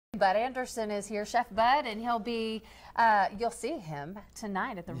Bud Anderson is here, Chef Bud, and he'll be, you'll see him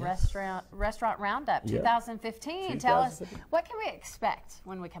tonight at the Restaurant Roundup 2015. Tell us, what can we expect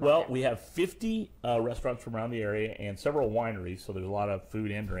when we come out there? Well, we have 50 restaurants from around the area and several wineries, so there's a lot of food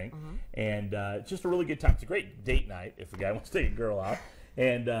and drink. And it's just a really good time. It's a great date night if a guy wants to take a girl out.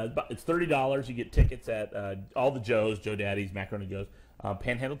 And it's $30. You get tickets at all the Joe's, Joe Daddy's, Macaroni Joe's,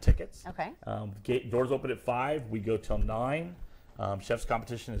 Panhandle tickets. Okay. Doors open at 5. We go till 9. Chef's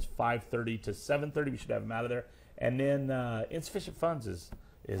competition is 5:30 to 7:30. We should have them out of there. And then Insufficient Funds is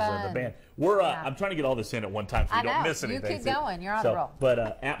the band. We're I'm trying to get all this in at one time so we don't miss anything. You keep going. You're on the roll.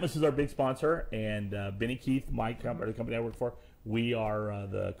 But Atmos is our big sponsor, and Benny Keith, the company I work for, we are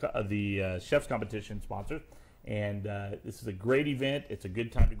the Chef's competition sponsors. And this is a great event. It's a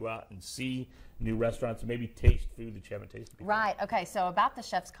good time to go out and see new restaurants and maybe taste food that you haven't tasted before. Right. Okay. So about the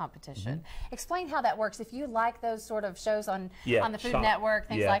Chef's competition, explain how that works. If you like those sort of shows on the Food Network,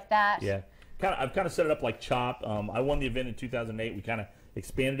 things like that. Yeah. I've kind of set it up like Chop. I won the event in 2008. We kind of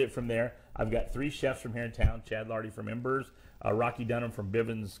expanded it from there. I've got 3 chefs from here in town: Chad Lardy from Embers, Rocky Dunham from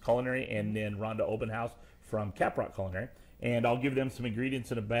Bivens Culinary, and then Rhonda Obenhouse from Caprock Culinary. And I'll give them some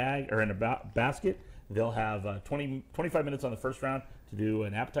ingredients in a bag or in a basket. They'll have 25 minutes on the first round to do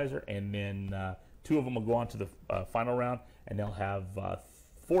an appetizer, and then 2 of them will go on to the final round, and they'll have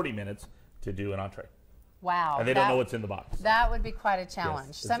 40 minutes to do an entree. Wow. And they don't know what's in the box. That would be quite a challenge.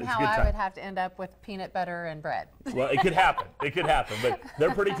 Yes, Somehow I would have to end up with peanut butter and bread. Well, it could happen. It could happen. But they're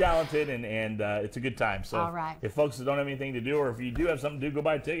pretty talented, and it's a good time. So if folks don't have anything to do, or if you do have something to do, go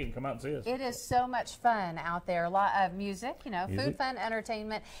buy a ticket and come out and see us. It is so much fun out there. A lot of music, food, fun,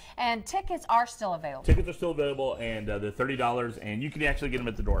 entertainment. And tickets are still available. Tickets are still available, and they're $30, and you can actually get them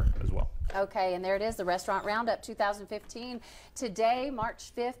at the door as well. Okay, and there it is, the Restaurant Roundup 2015. Today,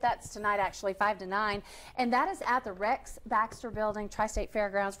 March 5th, that's tonight actually, 5 to 9. And that is at the Rex Baxter Building, Tri-State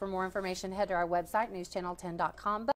Fairgrounds. For more information, head to our website, newschannel10.com.